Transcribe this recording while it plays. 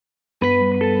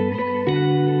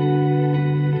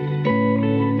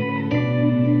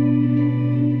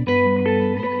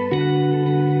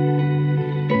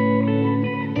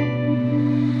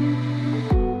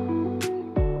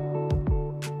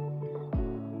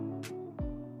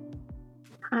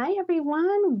Hi,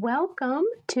 everyone. Welcome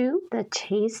to the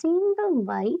Chasing the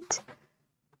Light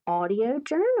audio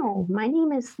journal. My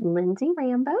name is Lindsay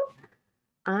Rambo.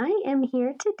 I am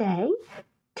here today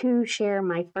to share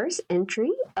my first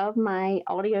entry of my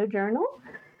audio journal.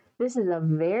 This is a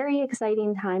very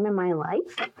exciting time in my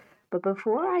life. But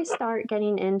before I start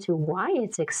getting into why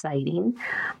it's exciting,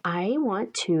 I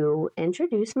want to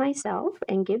introduce myself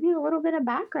and give you a little bit of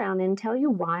background and tell you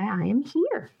why I am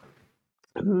here.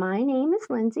 My name is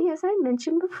Lindsay, as I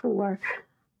mentioned before.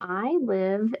 I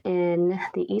live in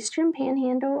the eastern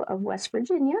panhandle of West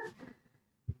Virginia,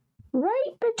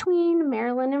 right between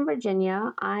Maryland and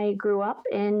Virginia. I grew up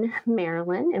in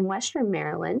Maryland, in Western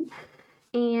Maryland,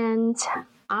 and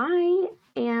I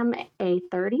am a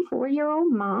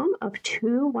 34-year-old mom of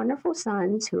two wonderful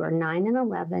sons who are 9 and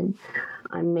 11.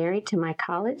 I'm married to my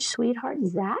college sweetheart,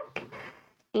 Zach,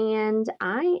 and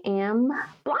I am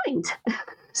blind.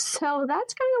 So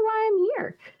that's kind of why I'm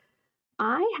here.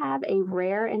 I have a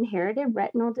rare inherited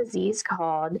retinal disease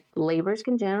called Lebers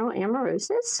Congenital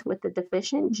Amaurosis, with the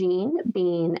deficient gene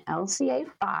being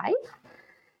LCA5.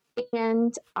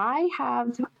 And I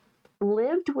have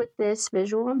lived with this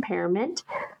visual impairment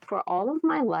for all of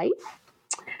my life,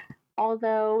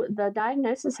 although the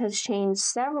diagnosis has changed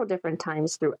several different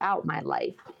times throughout my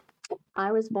life.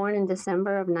 I was born in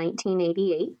December of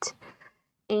 1988,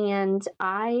 and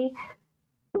I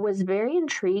was very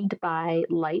intrigued by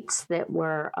lights that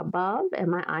were above, and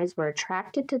my eyes were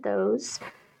attracted to those.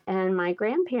 And my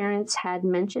grandparents had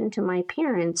mentioned to my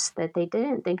parents that they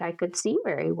didn't think I could see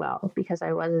very well because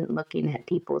I wasn't looking at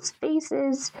people's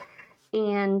faces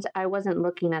and I wasn't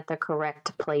looking at the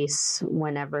correct place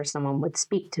whenever someone would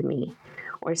speak to me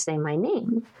or say my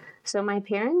name. So my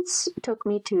parents took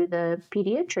me to the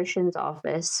pediatrician's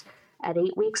office at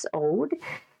 8 weeks old,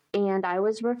 and I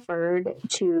was referred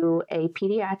to a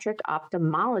pediatric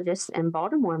ophthalmologist in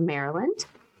Baltimore, Maryland,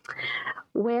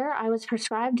 where I was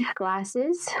prescribed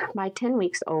glasses by 10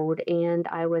 weeks old, and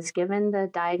I was given the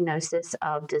diagnosis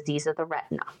of disease of the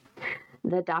retina.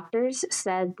 The doctors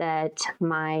said that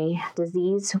my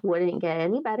disease wouldn't get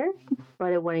any better,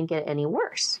 but it wouldn't get any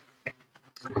worse.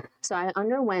 So I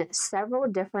underwent several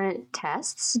different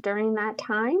tests during that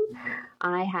time.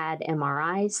 I had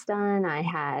MRIs done, I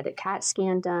had a CAT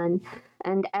scan done,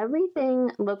 and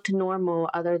everything looked normal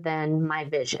other than my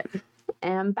vision.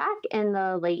 And back in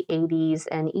the late 80s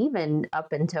and even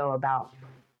up until about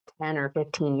 10 or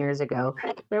 15 years ago,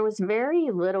 there was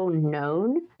very little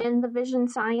known in the vision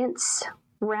science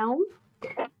realm.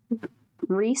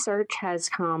 Research has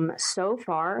come so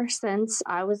far since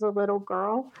I was a little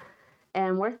girl,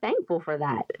 and we're thankful for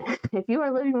that. If you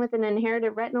are living with an inherited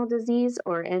retinal disease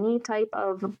or any type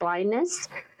of blindness,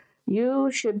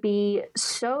 you should be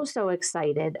so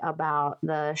excited about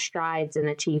the strides and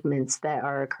achievements that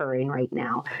are occurring right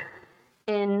now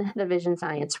in the vision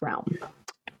science realm.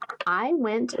 I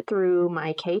went through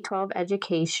my K-12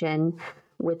 education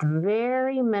with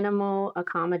very minimal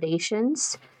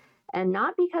accommodations, and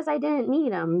not because I didn't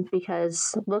need them,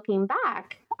 because looking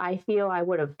back, I feel I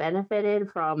would have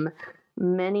benefited from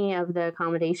many of the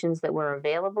accommodations that were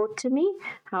available to me.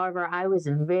 However, I was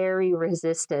very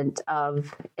resistant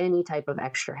of any type of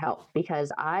extra help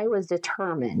because I was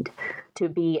determined to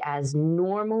be as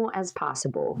normal as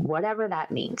possible, whatever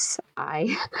that means.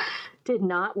 I did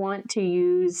not want to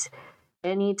use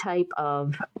any type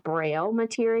of braille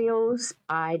materials.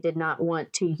 I did not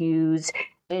want to use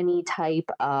any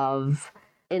type of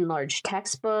enlarged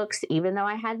textbooks, even though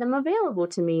I had them available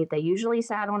to me. They usually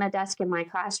sat on a desk in my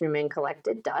classroom and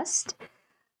collected dust.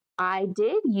 I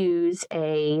did use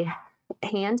a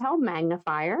handheld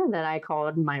magnifier that I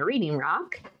called my reading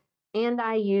rock, and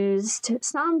I used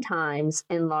sometimes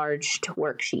enlarged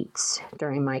worksheets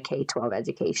during my K-12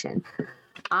 education.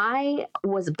 I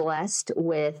was blessed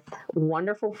with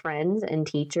wonderful friends and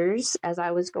teachers as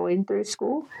I was going through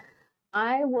school.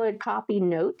 I would copy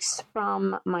notes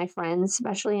from my friends,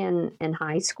 especially in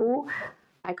high school.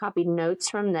 I copied notes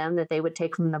from them that they would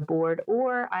take from the board,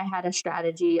 or I had a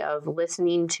strategy of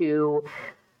listening to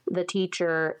the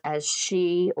teacher as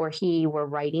she or he were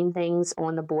writing things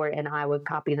on the board, and I would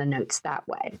copy the notes that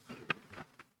way.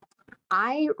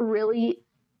 I really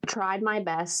tried my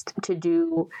best to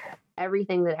do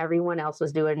everything that everyone else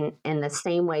was doing in the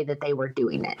same way that they were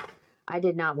doing it. I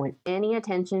did not want any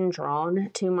attention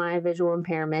drawn to my visual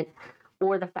impairment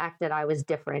or the fact that I was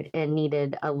different and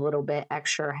needed a little bit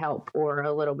extra help or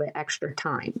a little bit extra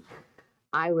time.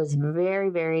 I was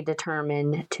very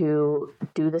determined to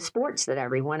do the sports that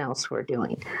everyone else were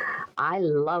doing. I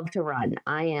love to run.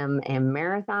 I am a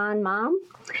marathon mom.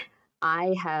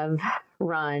 I have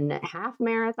run half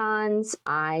marathons.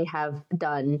 I have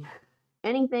done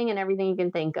anything and everything you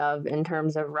can think of in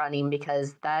terms of running,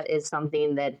 because that is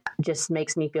something that just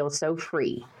makes me feel so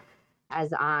free,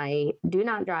 as I do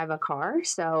not drive a car.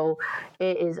 So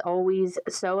it is always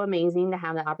so amazing to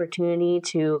have the opportunity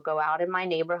to go out in my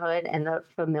neighborhood and the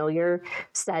familiar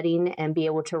setting and be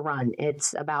able to run.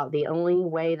 It's about the only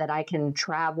way that I can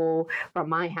travel from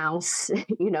my house,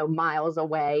 miles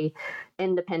away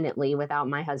independently without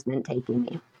my husband taking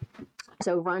me.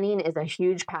 So running is a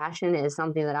huge passion. It is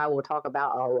something that I will talk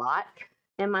about a lot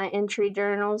in my entry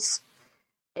journals.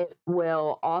 It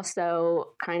will also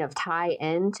kind of tie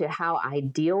into how I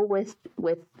deal with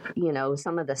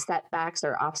some of the setbacks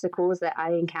or obstacles that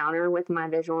I encounter with my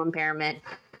visual impairment.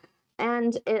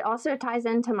 And it also ties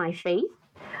into my faith.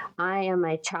 I am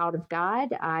a child of God.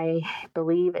 I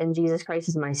believe in Jesus Christ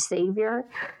as my Savior.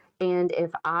 And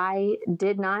if I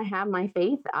did not have my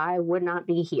faith, I would not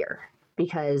be here,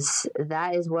 because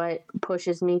that is what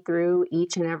pushes me through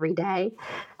each and every day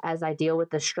as I deal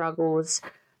with the struggles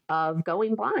of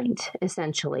going blind,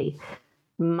 essentially.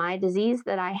 My disease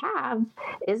that I have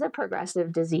is a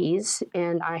progressive disease,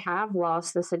 and I have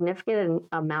lost a significant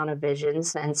amount of vision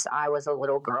since I was a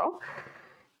little girl.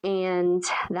 And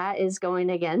that is going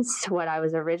against what I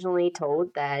was originally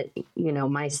told, that,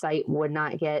 my sight would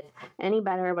not get any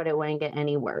better, but it wouldn't get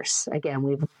any worse. Again,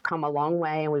 we've come a long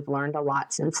way and we've learned a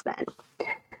lot since then.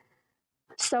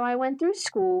 So I went through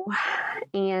school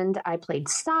and I played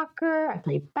soccer, I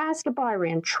played basketball, I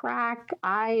ran track.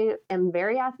 I am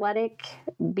very athletic.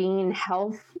 Being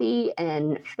healthy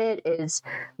and fit is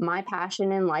my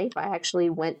passion in life. I actually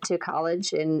went to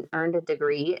college and earned a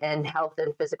degree in health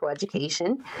and physical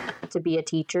education to be a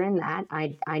teacher in that.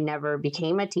 I never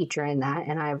became a teacher in that,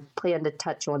 and I plan to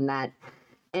touch on that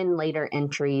in later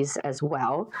entries as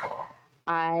well.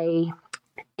 I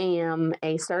am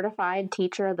a certified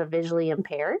teacher of the visually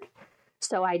impaired.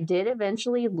 So I did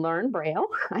eventually learn Braille.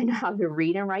 I know how to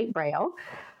read and write Braille.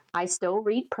 I still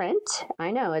read print. I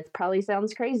know it probably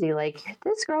sounds crazy, like,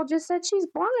 this girl just said she's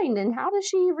blind and how does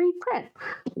she read print?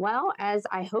 Well, as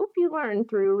I hope you learn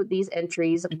through these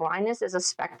entries, blindness is a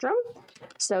spectrum.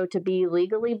 So to be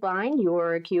legally blind,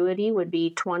 your acuity would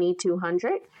be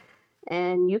 2200,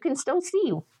 and you can still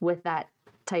see with that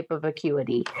type of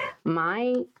acuity.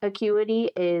 My acuity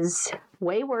is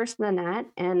way worse than that,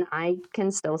 and I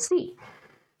can still see.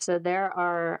 So there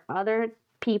are other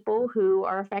people who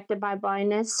are affected by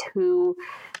blindness who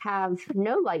have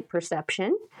no light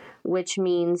perception, which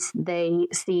means they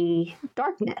see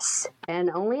darkness. And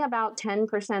only about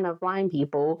 10% of blind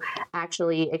people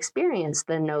actually experience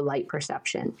the no light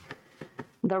perception.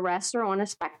 The rest are on a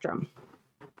spectrum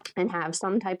and have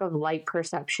some type of light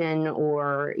perception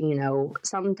or,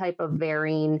 some type of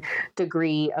varying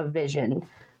degree of vision,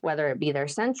 whether it be their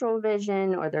central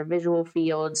vision or their visual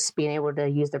fields, being able to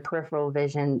use their peripheral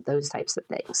vision, those types of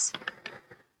things.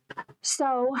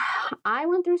 So I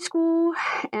went through school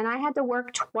and I had to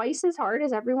work twice as hard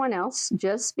as everyone else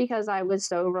just because I was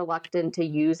so reluctant to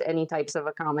use any types of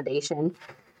accommodation.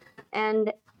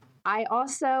 And I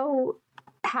also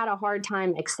had a hard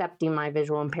time accepting my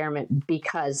visual impairment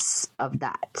because of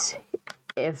that.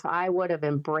 If I would have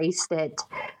embraced it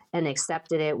and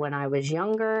accepted it when I was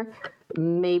younger,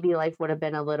 maybe life would have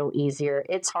been a little easier.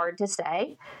 It's hard to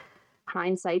say.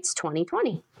 Hindsight's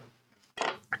 2020.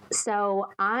 So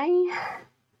I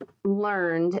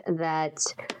learned that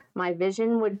my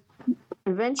vision would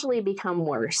eventually become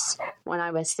worse. When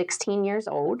I was 16 years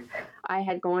old, I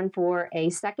had gone for a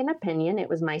second opinion. It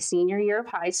was my senior year of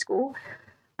high school.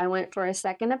 I went for a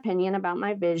second opinion about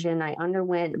my vision. I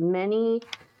underwent many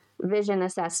vision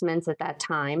assessments at that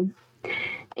time.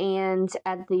 And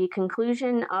at the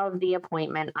conclusion of the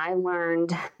appointment, I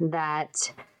learned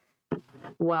that,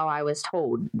 well, I was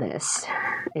told this.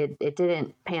 It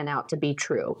didn't pan out to be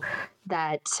true,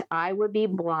 that I would be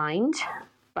blind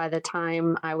by the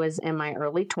time I was in my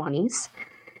early 20s.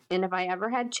 And if I ever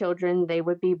had children, they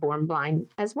would be born blind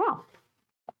as well.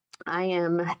 I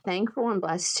am thankful and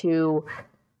blessed to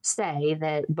say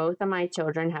that both of my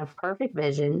children have perfect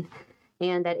vision,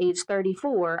 and at age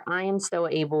 34, I am still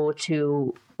able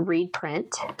to read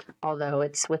print, although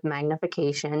it's with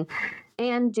magnification,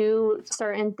 and do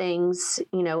certain things,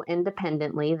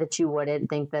 independently that you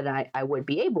wouldn't think that I would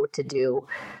be able to do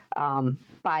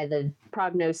by the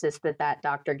prognosis that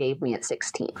doctor gave me at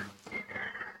 16.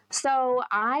 So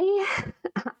I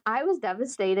was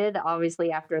devastated,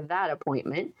 obviously, after that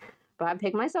appointment. But I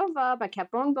picked myself up. I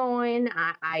kept on going.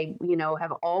 I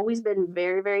have always been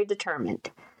very, very determined.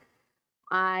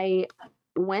 I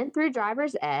went through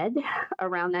driver's ed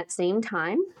around that same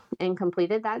time and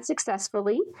completed that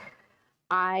successfully.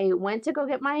 I went to go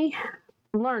get my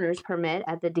learner's permit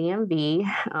at the DMV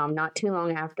not too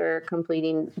long after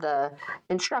completing the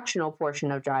instructional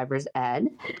portion of driver's ed.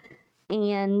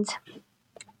 And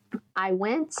I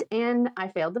went and I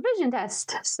failed the vision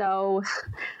test. So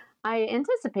I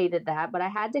anticipated that, but I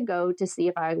had to go to see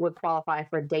if I would qualify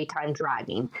for daytime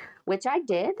driving, which I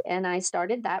did. And I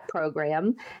started that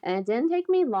program. And it didn't take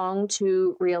me long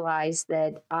to realize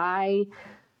that I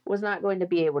was not going to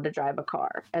be able to drive a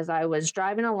car. As I was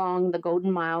driving along the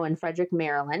Golden Mile in Frederick,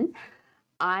 Maryland,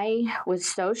 I was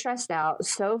so stressed out,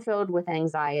 so filled with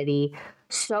anxiety,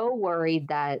 so worried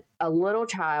that a little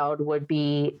child would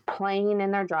be playing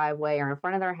in their driveway or in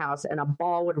front of their house and a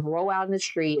ball would roll out in the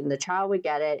street and the child would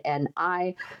get it and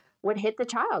I would hit the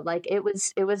child. Like it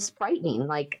was frightening.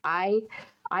 Like I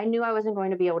knew I wasn't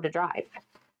going to be able to drive.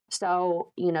 So,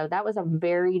 that was a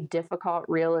very difficult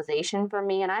realization for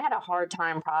me, and I had a hard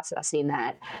time processing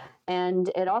that. And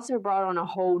it also brought on a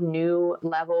whole new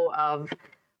level of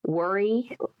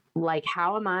worry, like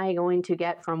how am I going to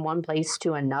get from one place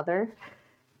to another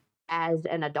as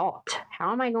an adult?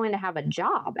 How am I going to have a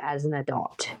job as an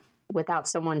adult without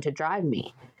someone to drive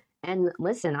me? And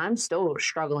listen, I'm still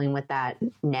struggling with that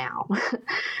now.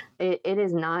 It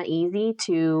is not easy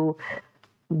to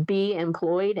be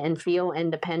employed and feel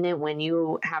independent when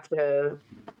you have to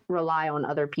rely on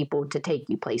other people to take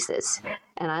you places.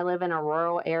 And I live in a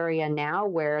rural area now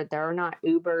where there are not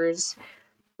Ubers,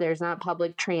 there's not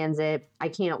public transit, I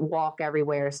can't walk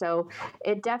everywhere. So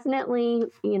it definitely,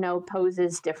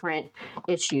 poses different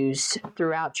issues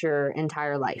throughout your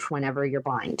entire life whenever you're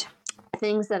blind.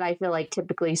 Things that I feel like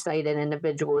typically sighted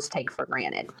individuals take for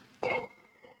granted.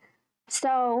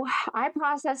 So I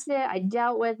processed it. I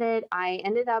dealt with it. I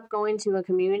ended up going to a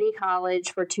community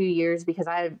college for 2 years because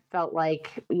I felt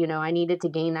like, I needed to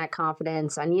gain that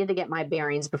confidence. I needed to get my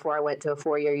bearings before I went to a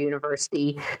 4-year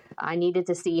university. I needed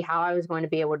to see how I was going to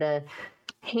be able to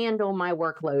handle my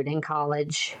workload in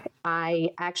college.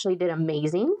 I actually did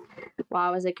amazing while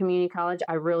I was at community college.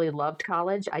 I really loved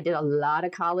college. I did a lot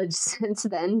of college since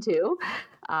then too.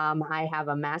 I have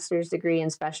a master's degree in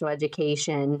special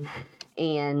education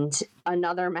and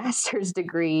another master's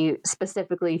degree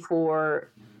specifically for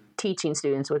teaching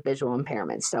students with visual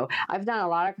impairments. So I've done a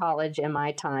lot of college in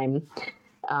my time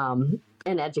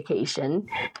in education.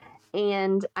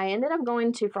 And I ended up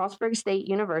going to Frostburg State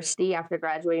University after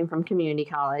graduating from community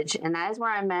college. And that is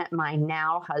where I met my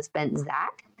now husband,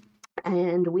 Zach.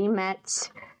 And we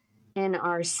met in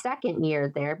our second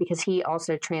year there because he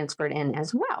also transferred in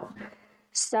as well.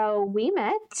 So we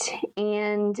met,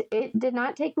 and it did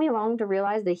not take me long to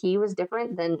realize that he was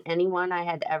different than anyone I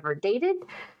had ever dated,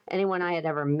 anyone I had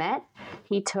ever met.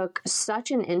 He took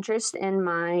such an interest in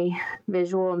my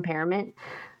visual impairment,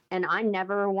 and I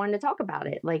never wanted to talk about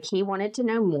it. Like, he wanted to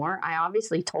know more. I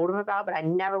obviously told him about it, but I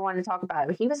never wanted to talk about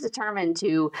it. He was determined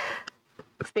to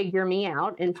figure me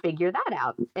out and figure that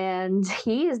out. And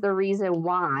he is the reason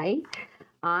why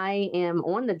I am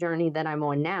on the journey that I'm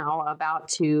on now, about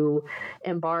to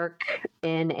embark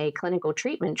in a clinical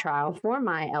treatment trial for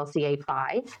my LCA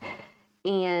 5.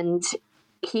 And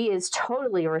he is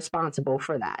totally responsible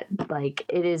for that. Like,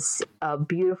 it is a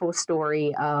beautiful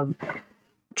story of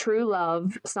true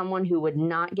love, someone who would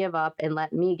not give up and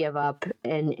let me give up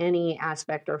in any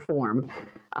aspect or form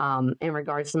in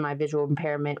regards to my visual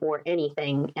impairment or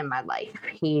anything in my life.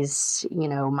 He's,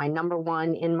 my number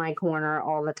one, in my corner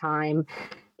all the time,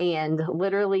 and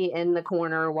literally in the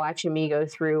corner watching me go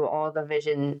through all the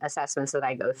vision assessments that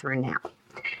I go through now.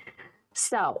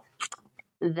 So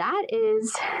that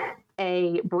is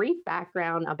a brief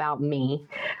background about me.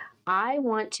 I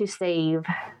want to save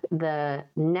the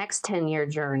next 10-year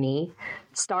journey,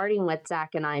 starting with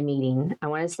Zach and I meeting. I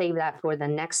want to save that for the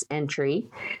next entry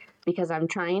because I'm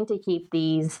trying to keep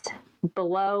these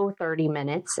below 30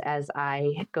 minutes as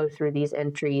I go through these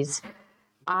entries.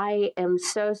 I am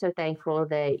so thankful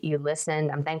that you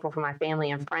listened. I'm thankful for my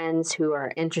family and friends who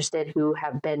are interested, who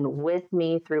have been with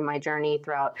me through my journey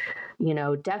throughout,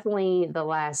 definitely the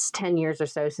last 10 years or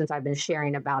so since I've been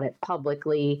sharing about it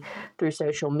publicly through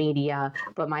social media.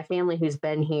 But my family who's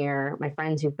been here, my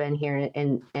friends who've been here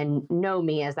and know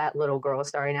me as that little girl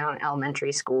starting out in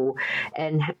elementary school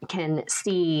and can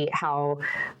see how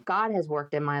God has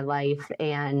worked in my life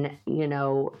and,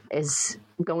 is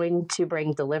going to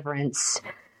bring deliverance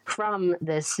from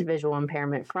this visual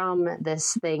impairment, from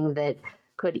this thing that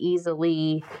could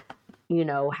easily,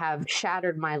 have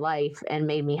shattered my life and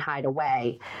made me hide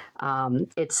away.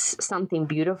 It's something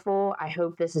beautiful. I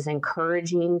hope this is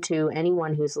encouraging to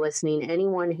anyone who's listening,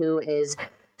 anyone who is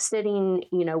sitting,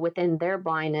 within their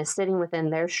blindness, sitting within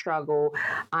their struggle.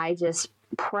 I just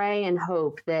pray and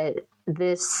hope that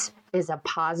this is a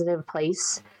positive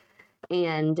place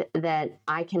and that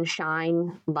I can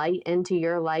shine light into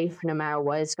your life no matter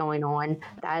what is going on.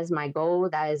 That is my goal.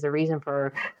 That is the reason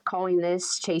for calling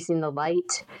this Chasing the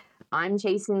Light. I'm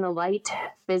chasing the light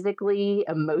physically,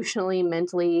 emotionally,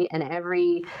 mentally, in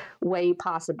every way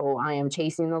possible. I am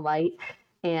chasing the light.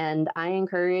 And I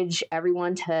encourage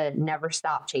everyone to never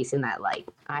stop chasing that light.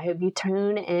 I hope you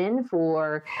tune in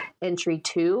for entry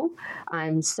 2.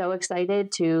 I'm so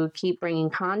excited to keep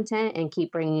bringing content and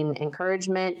keep bringing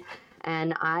encouragement.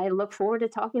 And I look forward to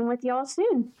talking with y'all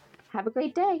soon. Have a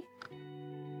great day.